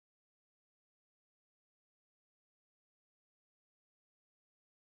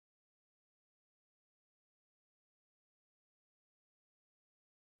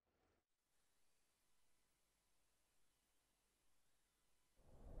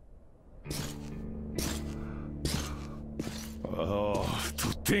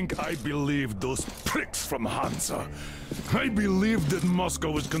think I believed those pricks from Hansa? I believed that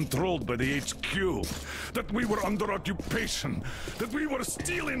Moscow was controlled by the HQ, that we were under occupation, that we were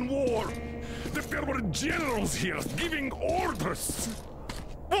still in war, that there were generals here giving orders.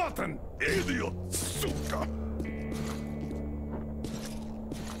 What an idiot, suka!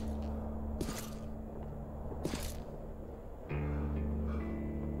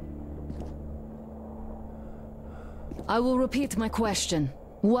 I will repeat my question.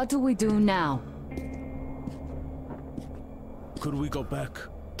 What do we do now? Could we go back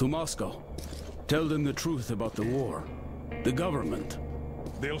to Moscow? Tell them the truth about the war. The government.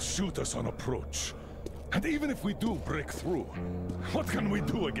 They'll shoot us on approach. And even if we do break through, what can we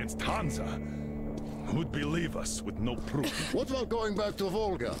do against Hansa? Who'd believe us with no proof? What about going back to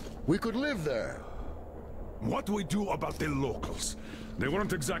Volga? We could live there. What do we do about the locals? They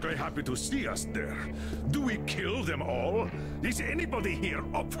weren't exactly happy to see us there. Do we kill them all? Is anybody here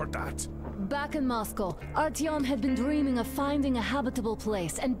up for that? Back in Moscow, Artyom had been dreaming of finding a habitable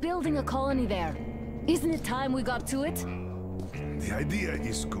place and building a colony there. Isn't it time we got to it? The idea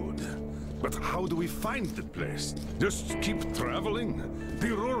is good. But how do we find the place? Just keep traveling?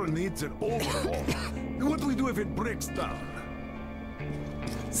 The Aurora needs an overhaul. What do we do if it breaks down?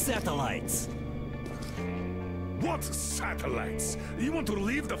 Satellites! What satellites? You want to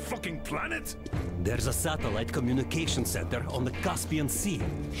leave the fucking planet? There's a satellite communication center on the Caspian Sea.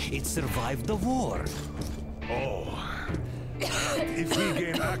 It survived the war. Oh. And if we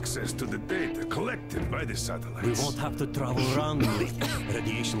gain access to the data collected by the satellites... We won't have to travel around with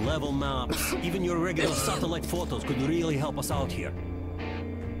radiation level maps. Even your regular satellite photos could really help us out here.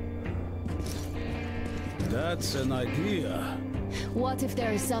 That's an idea. What if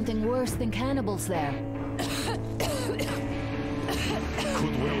there is something worse than cannibals there?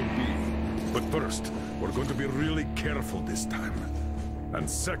 Could well be. But first, we're going to be really careful this time. And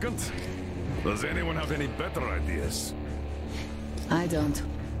second, does anyone have any better ideas? I don't.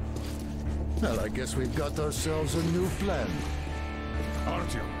 Well, I guess we've got ourselves a new plan.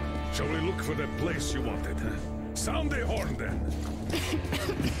 Artyom, shall we look for that place you wanted? Sound the horn, then.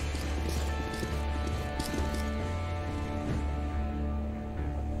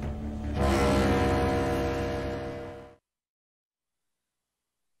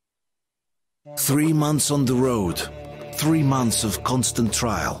 Three months on the road, 3 months of constant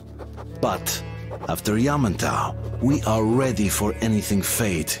trial. But after Yamantau, we are ready for anything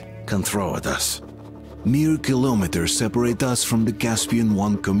fate can throw at us. Mere kilometers separate us from the Caspian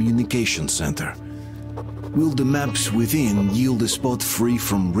One communication center. Will the maps within yield a spot free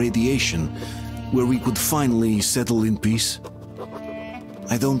from radiation, where we could finally settle in peace?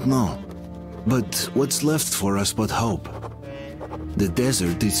 I don't know. But what's left for us but hope? The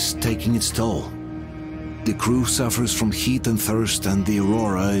desert is taking its toll. The crew suffers from heat and thirst, and the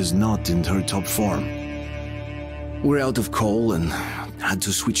Aurora is not in her top form. We're out of coal and had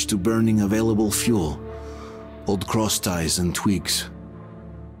to switch to burning available fuel. Old cross ties and twigs.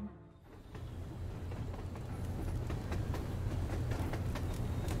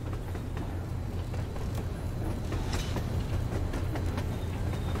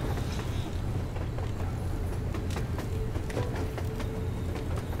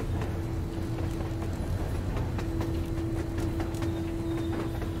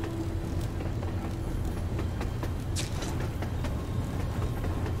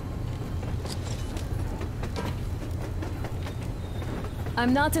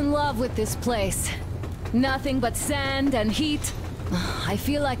 I'm not in love with this place. Nothing but sand and heat. I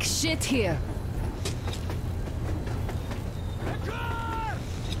feel like shit here.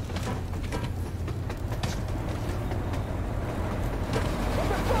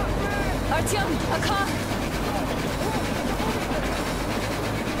 Artyom, a car!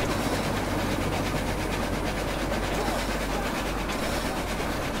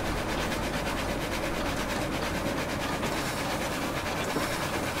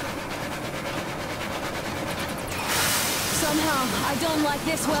 Somehow, I don't like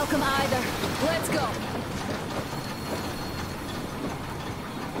this welcome either. Let's go.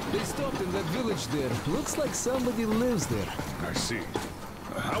 They stopped in that village there. Looks like somebody lives there. I see.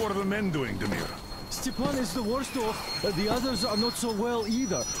 How are the men doing, Demir? Stepan is the worst off. The others are not so well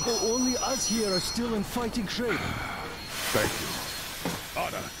either. Only us here are still in fighting shape. Thank you.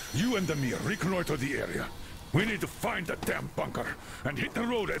 Anna, you and Demir reconnoiter the area. We need to find that damn bunker and hit the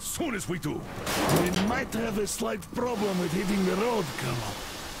road as soon as we do. We might have a slight problem with hitting the road, Colonel.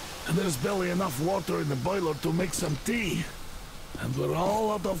 There's barely enough water in the boiler to make some tea. And we're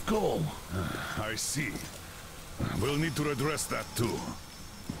all out of coal. I see. We'll need to address that too.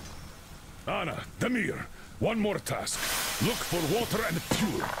 Anna, Demir, one more task. Look for water and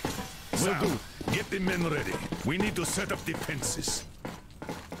fuel. Sam, get the men ready. We need to set up defenses.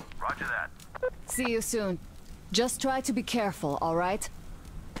 Roger that. See you soon. Just try to be careful, all right?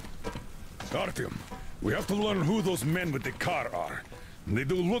 Artyom, we have to learn who those men with the car are. They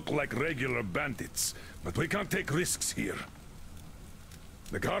do look like regular bandits, but we can't take risks here.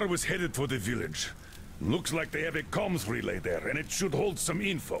 The car was headed for the village. Looks like they have a comms relay there, and it should hold some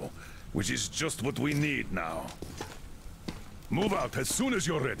info, which is just what we need now. Move out as soon as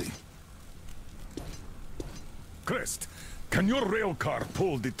you're ready. Crest, can your rail car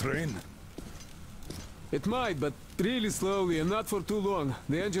pull the train? It might, but really slowly and not for too long.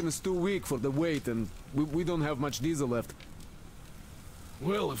 The engine is too weak for the weight, and we don't have much diesel left.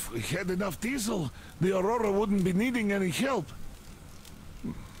 Well, if we had enough diesel, the Aurora wouldn't be needing any help.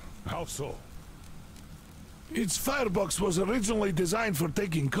 How so? Its firebox was originally designed for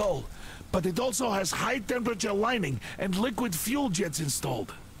taking coal, but it also has high-temperature lining and liquid fuel jets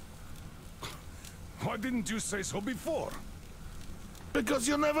installed. Why didn't you say so before? Because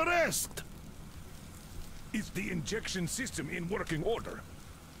you never asked. Is the injection system in working order?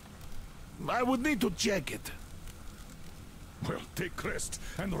 I would need to check it. Well, take Crest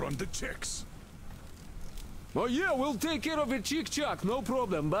and run the checks. Oh yeah, we'll take care of it, chick-chock, no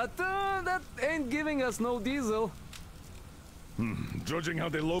problem. But that ain't giving us no diesel. Judging how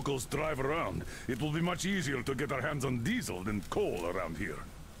the locals drive around, it will be much easier to get our hands on diesel than coal around here.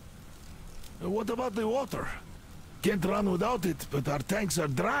 What about the water? Can't run without it, but our tanks are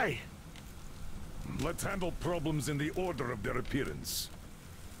dry. Let's handle problems in the order of their appearance.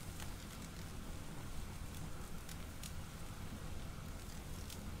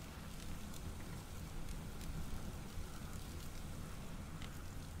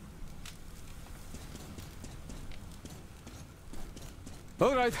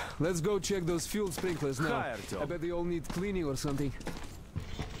 All right, let's go check those fuel sprinklers now. I bet they all need cleaning or something.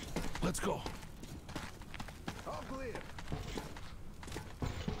 Let's go. All clear.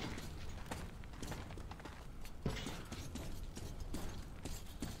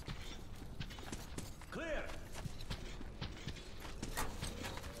 Clear!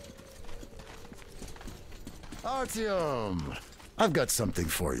 Artyom, I've got something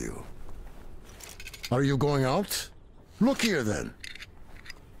for you. Are you going out? Look here, then.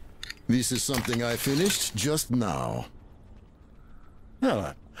 This is something I finished just now.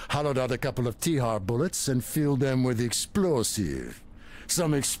 Well, hollowed out a couple of T-Har bullets and filled them with explosive.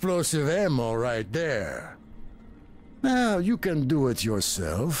 Some explosive ammo right there. Now, you can do it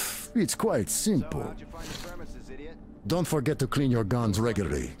yourself. It's quite simple. How'd you find the premises, idiot? Don't forget to clean your guns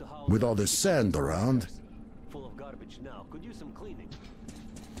regularly. With all this sand around. Full of garbage now. Could use some cleaning.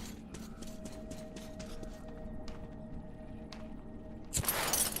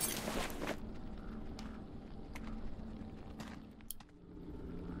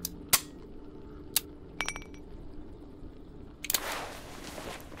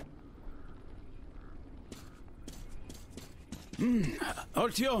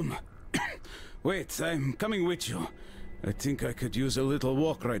 Artyom! Wait, I'm coming with you. I think I could use a little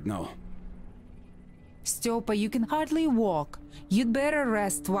walk right now. Styopa, you can hardly walk. You'd better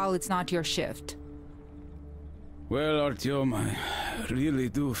rest while it's not your shift. Well, Artyom, I really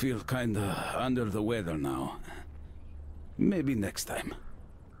do feel kinda under the weather now. Maybe next time.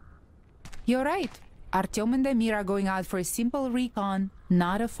 You're right. Artyom and Damir are going out for a simple recon,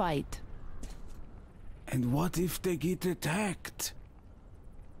 not a fight. And what if they get attacked?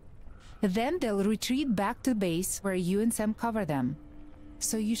 Then they'll retreat back to base where you and Sam cover them.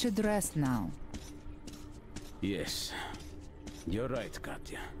 So you should rest now. Yes. You're right,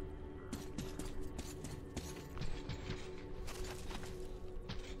 Katya.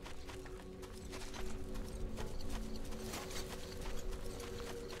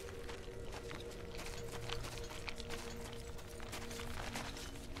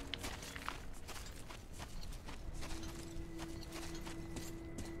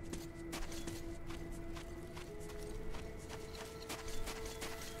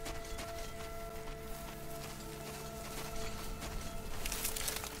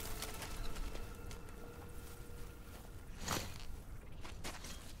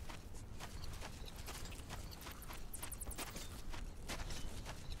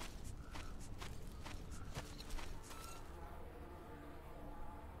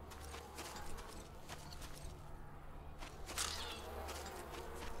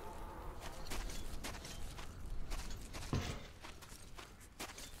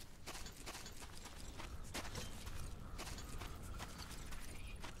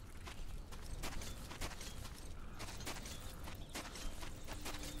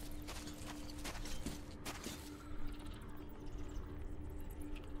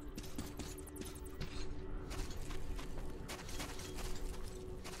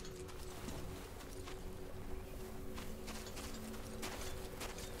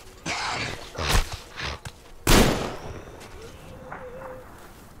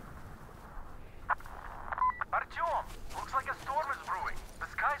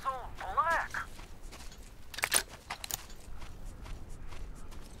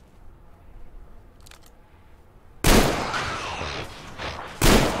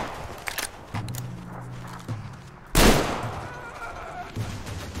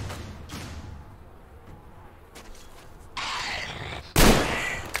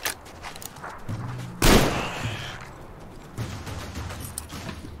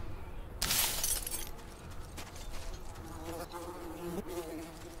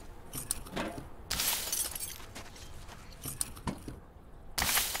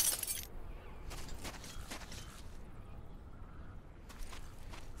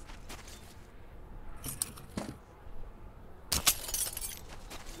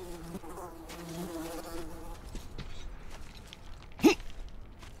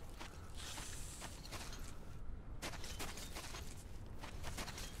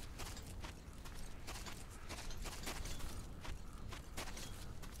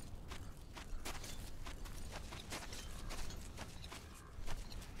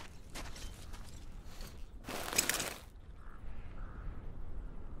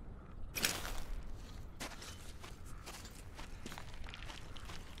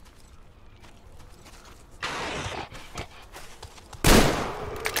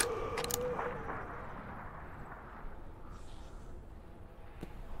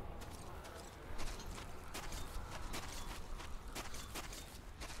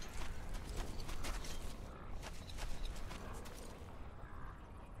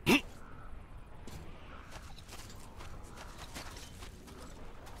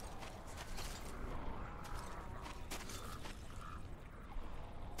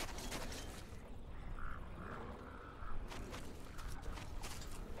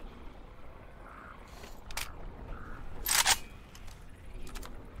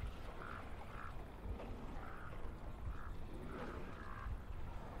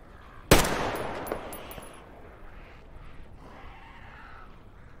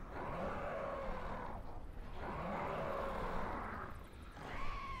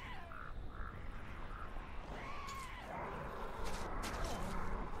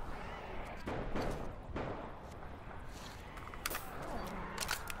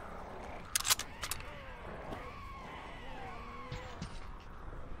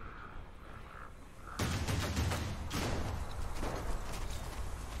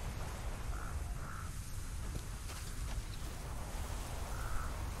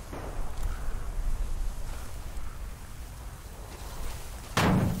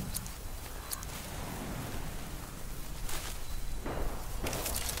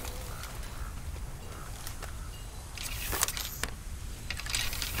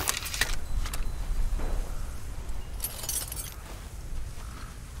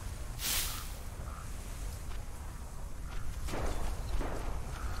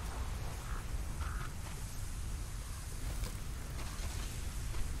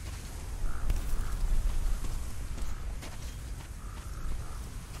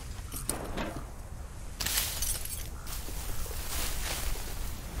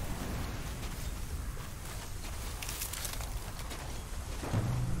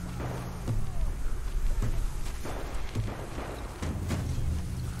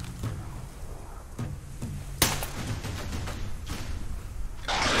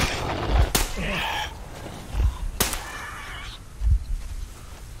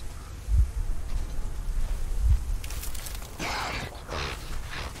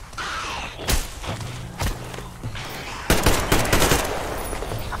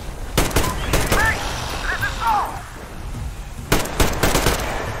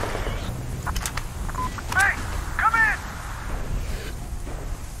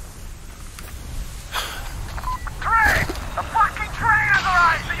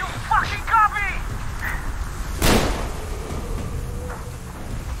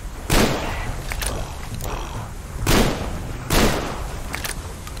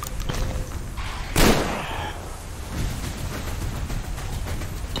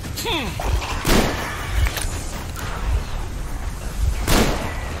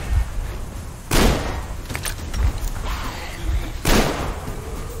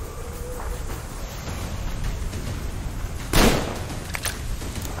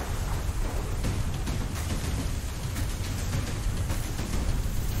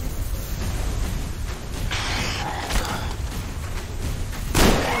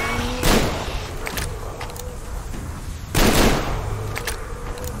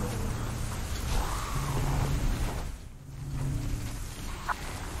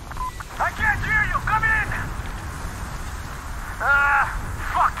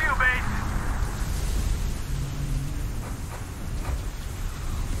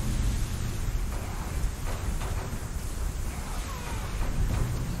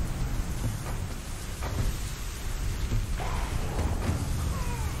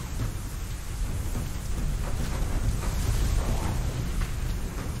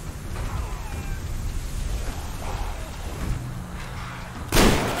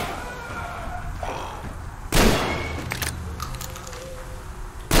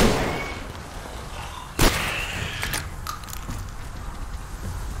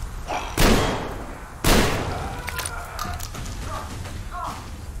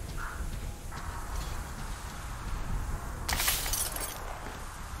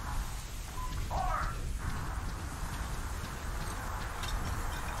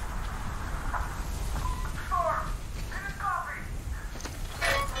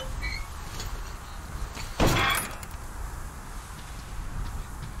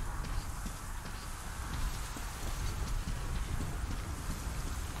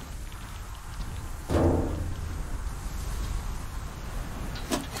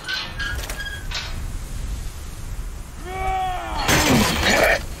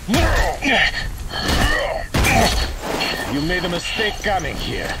 You made a mistake coming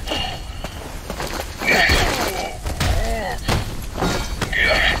here.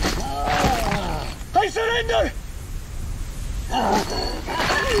 I surrender!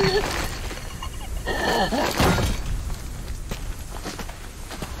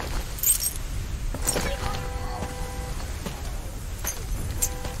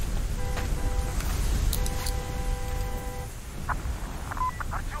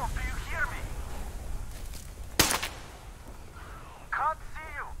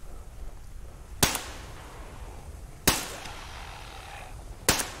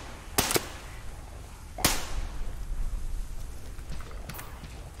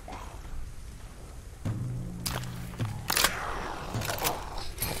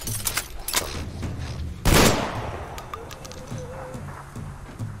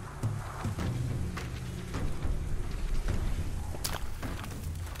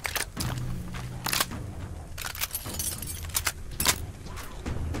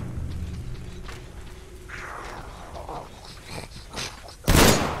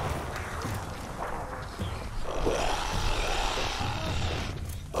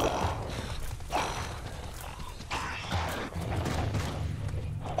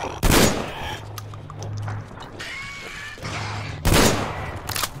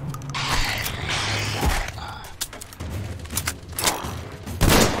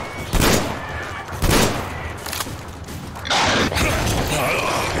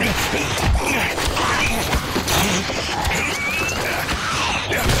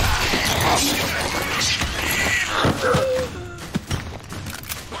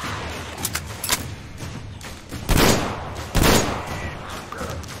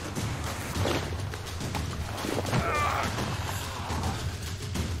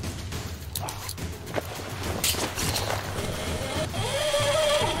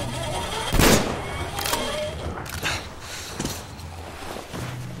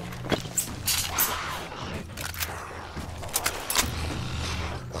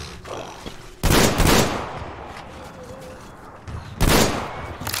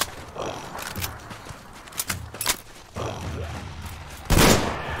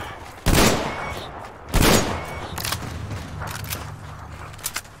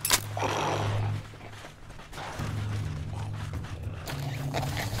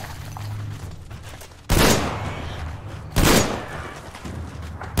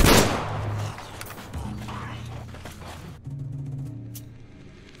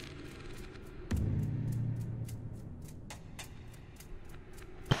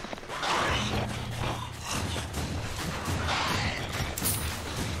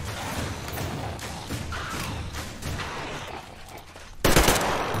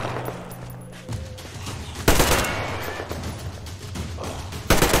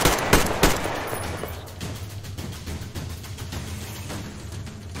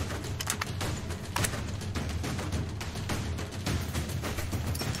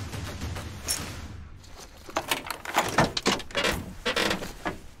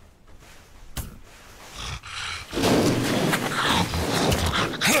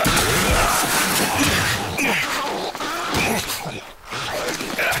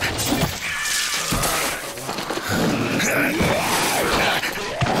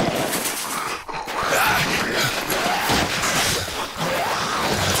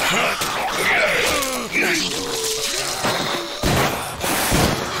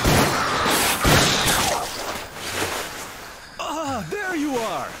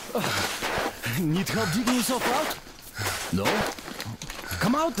 Need help digging yourself out? No?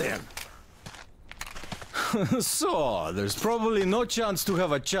 Come out then! So, there's probably no chance to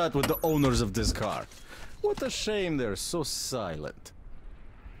have a chat with the owners of this car. What a shame they're so silent.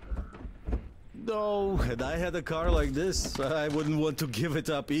 Though, had I had a car like this, I wouldn't want to give it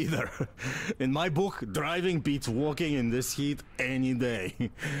up either. In my book, driving beats walking in this heat any day.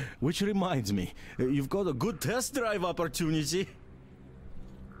 Which reminds me, you've got a good test drive opportunity.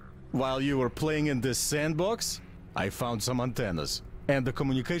 While you were playing in this sandbox, I found some antennas, and the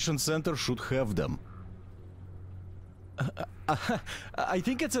communication center should have them. I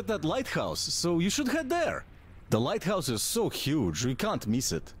think it's at that lighthouse, so you should head there. The lighthouse is so huge, we can't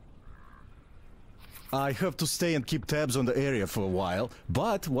miss it. I have to stay and keep tabs on the area for a while,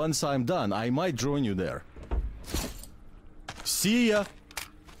 but once I'm done, I might join you there. See ya!